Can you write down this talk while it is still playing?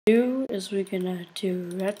Do is we're gonna do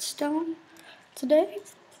Redstone today,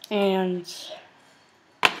 and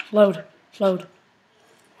load. Why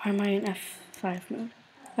am I in F5 mode?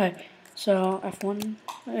 Alright, so F1.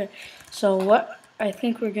 Okay. So what I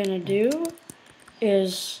think we're gonna do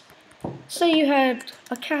is, say you had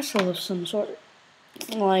a castle of some sort,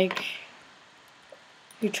 like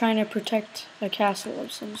you're trying to protect a castle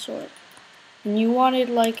of some sort, and you wanted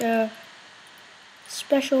like a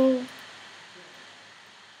special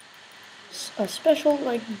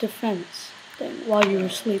like defense thing while you were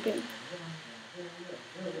sleeping.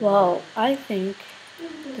 Well, I think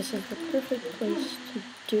this is the perfect place to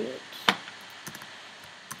do it.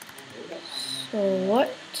 So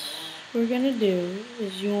what we're gonna do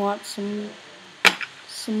is you want some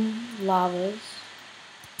lavas.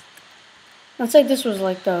 Let's say this was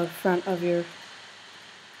like the front of your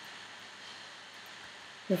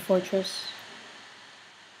fortress.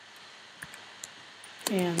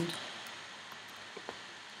 And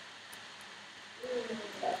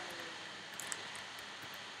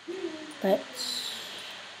let's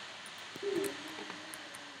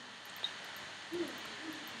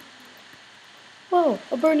whoa,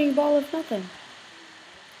 a burning ball of nothing.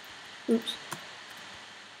 Oops.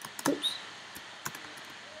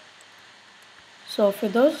 So for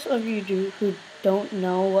those of you who don't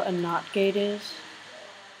know what a NOT gate is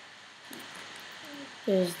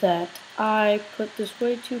that I put this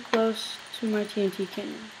way too close to my TNT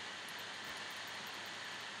cannon.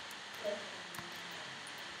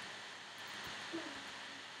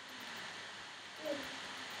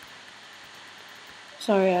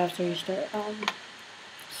 Sorry, I have to restart.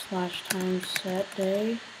 Slash time set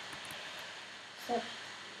day.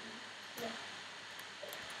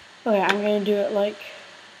 Okay, I'm gonna do it like,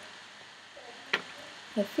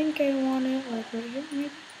 I think I want it like right here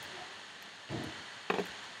maybe.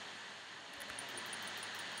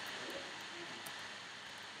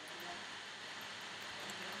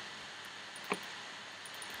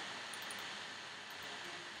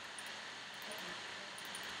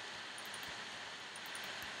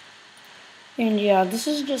 And yeah, this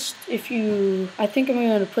is just I think I'm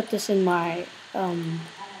going to put this in my my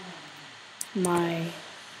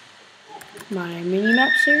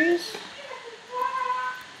mini-map series.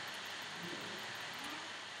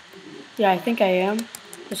 Yeah, I think I am.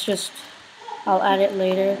 It's just, I'll add it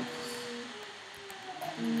later.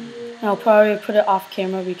 And I'll probably put it off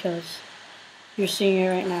camera because you're seeing it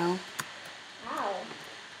right now.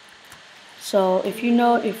 So if you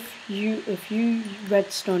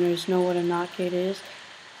Redstoners know what a NOT gate is,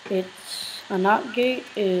 a NOT gate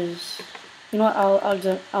is, you know what,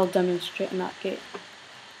 I'll demonstrate a NOT gate.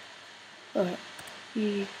 Okay,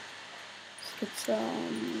 let's get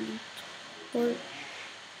some torch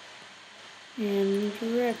and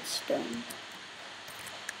redstone.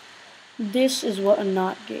 This is what a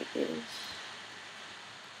NOT gate is.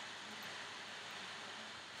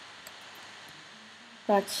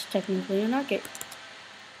 That's technically a NOT gate.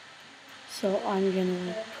 So I'm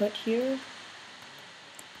gonna put here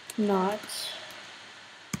NOT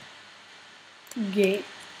gate.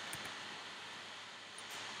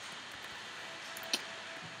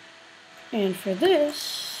 And for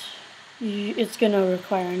this, it's gonna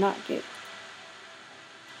require a NOT gate.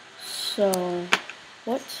 So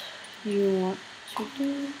what you want to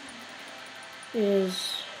do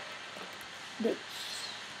is this.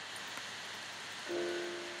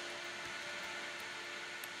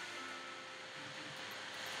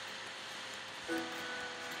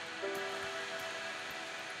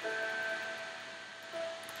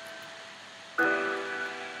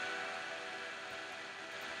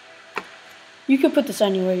 You could put this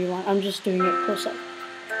anywhere you want. I'm just doing it close up.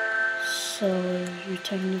 So you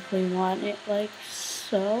technically want it like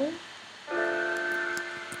so.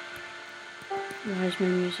 Why is my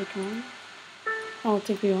music on? I don't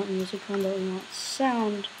think we want music on, but we want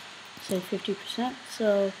sound, say 50%.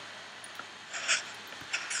 So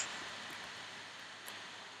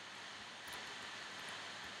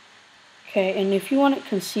okay, and if you want it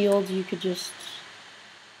concealed, you could just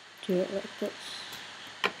do it like this.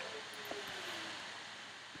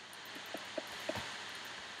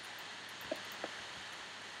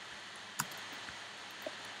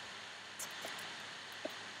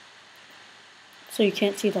 So you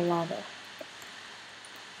can't see the lava.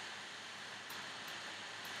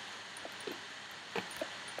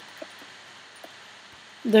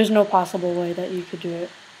 There's no possible way that you could do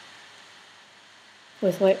it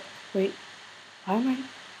with, wait, why am I,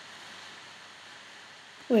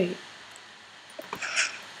 wait,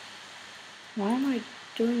 why am I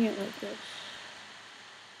doing it like this?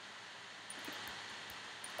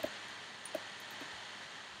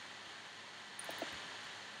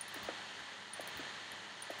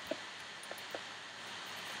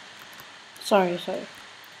 sorry.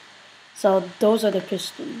 So those are the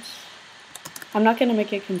pistons. I'm not gonna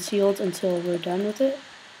make it concealed until we're done with it.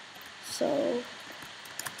 So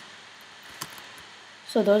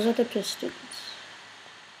those are the pistons.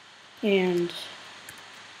 And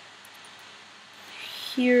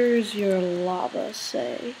here's your lava,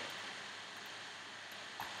 say.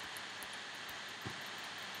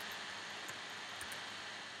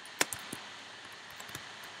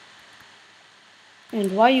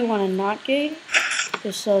 And why you want a knot gate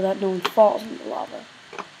is so that no one falls in the lava.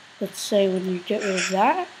 Let's say when you get rid of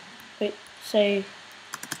that, say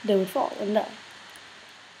they would fall and die.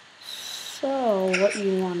 So what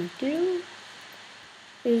you want to do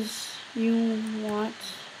is you want to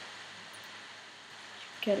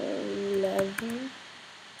get a lever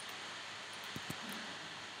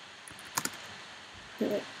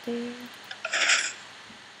right there.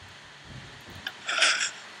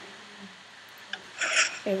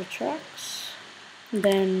 It retracts.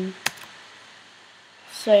 Then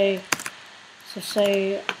say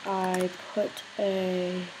I put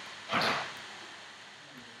a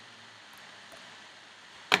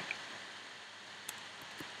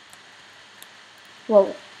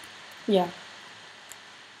yeah.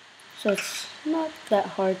 So it's not that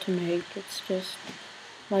hard to make, it's just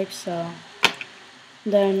like so.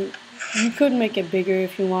 Then you could make it bigger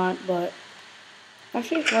if you want, but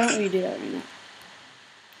actually, why don't we do that right now?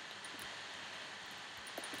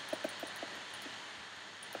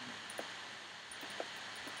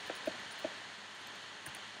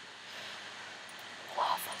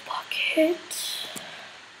 Lava bucket.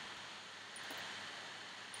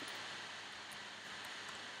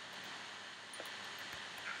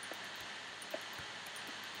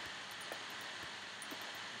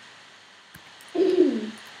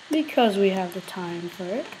 Because we have the time for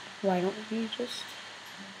it, why don't we just...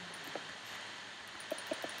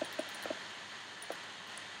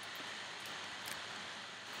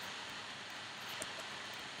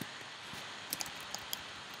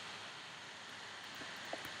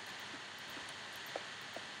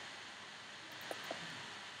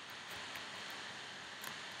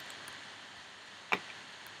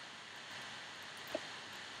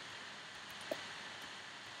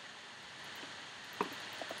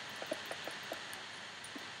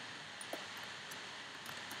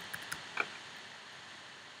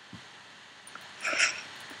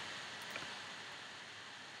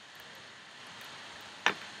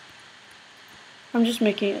 I'm just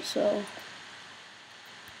making it so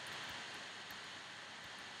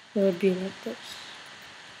it would be like this.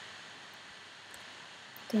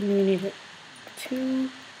 Then we need it 2.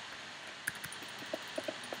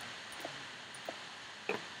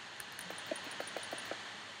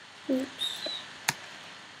 Oops.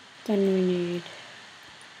 Then we need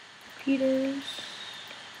repeaters.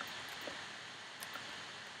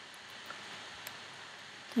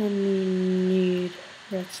 Then we need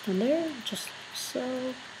redstone there, just like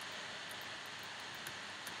so.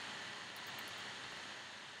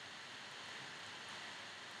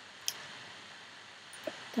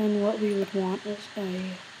 Then what we would want is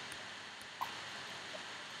a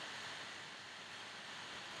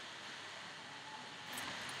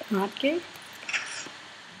knot gate.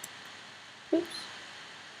 Oops.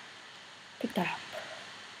 Pick that up.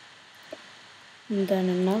 And then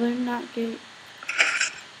another knot gate.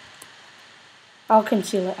 I'll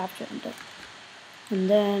conceal it after I'm done. And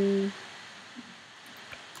then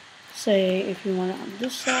say if you want it on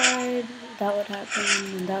this side, that would happen,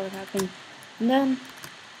 and that would happen. And then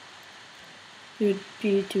you'd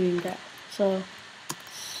be doing that. So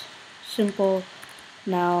simple.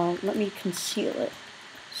 Now let me conceal it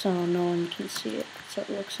so no one can see it, so it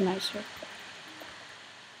looks nicer.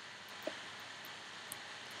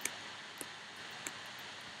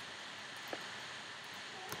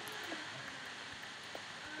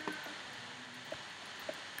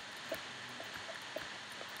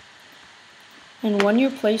 And when you're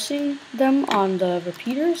placing them on the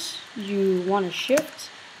repeaters, you want to shift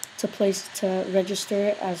to register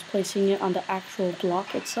it as placing it on the actual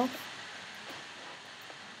block itself.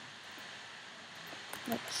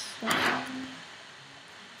 Like so.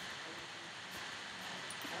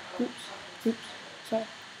 Oops, sorry.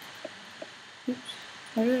 Oops,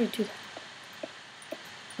 why did I do that?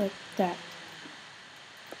 Like that.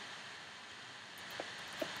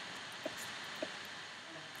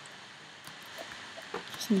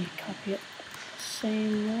 Just need to copy it the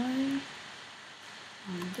same way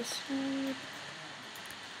on this side.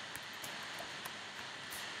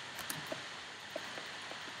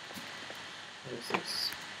 What is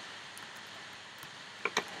this?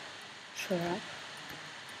 Trap.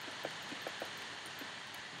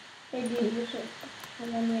 Maybe you should.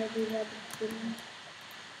 And then maybe that didn't.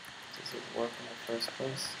 Does it work in the first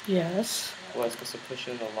place? Yes. Was I supposed to push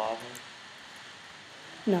it in the lava?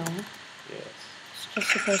 No. Yes. It's just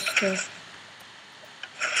supposed to.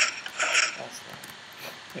 That's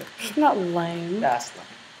lame. It's not lame. That's lame.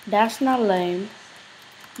 That's not lame.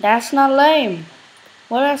 That's not lame.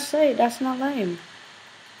 What did I say? That's not lame.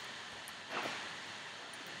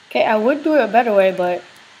 Okay, I would do it a better way, but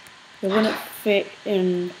it wouldn't fit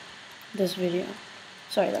in this video.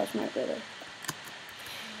 Sorry, that was my brother.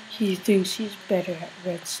 He thinks he's better at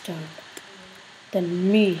redstone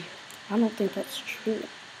than me. I don't think that's true.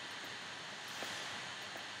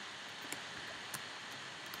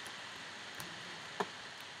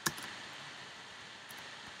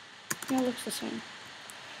 Yeah, it looks the same.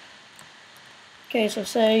 Okay, so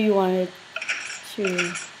say you wanted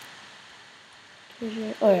to.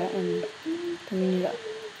 Oh yeah, and then we need to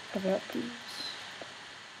cover up these.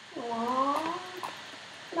 Aww.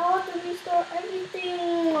 Now I have to restart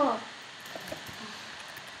everything.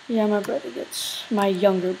 Yeah, my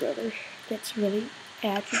younger brother gets really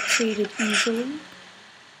agitated easily.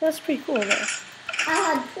 That's pretty cool though. I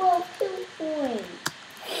had 12 kill points.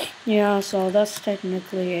 Yeah, so that's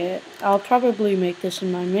technically it. I'll probably make this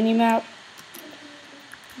in my mini-map.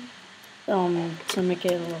 To make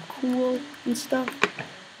it a little cool and stuff.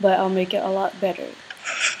 But I'll make it a lot better.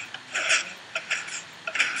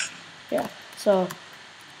 Yeah, so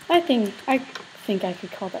I think I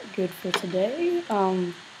could call that good for today.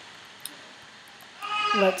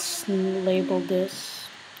 Let's label this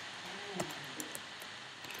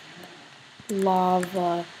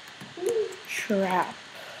lava trap.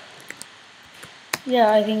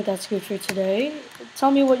 Yeah, I think that's good for today.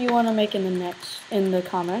 Tell me what you want to make in the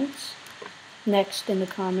comments. Next in the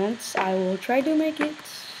comments, I will try to make it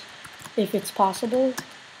if it's possible,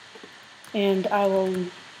 and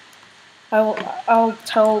I'll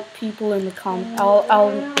tell people in the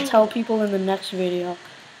I'll tell people in the next video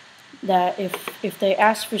that if they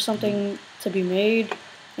ask for something to be made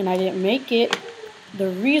and I didn't make it, the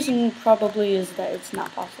reason probably is that it's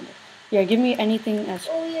not possible. Yeah, give me anything as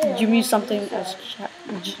give me something as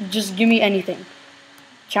just give me anything,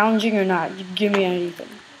 challenging or not. Give me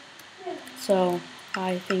anything. So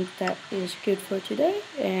I think that is good for today,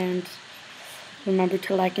 and remember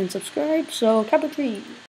to like and subscribe. So, cup of tea.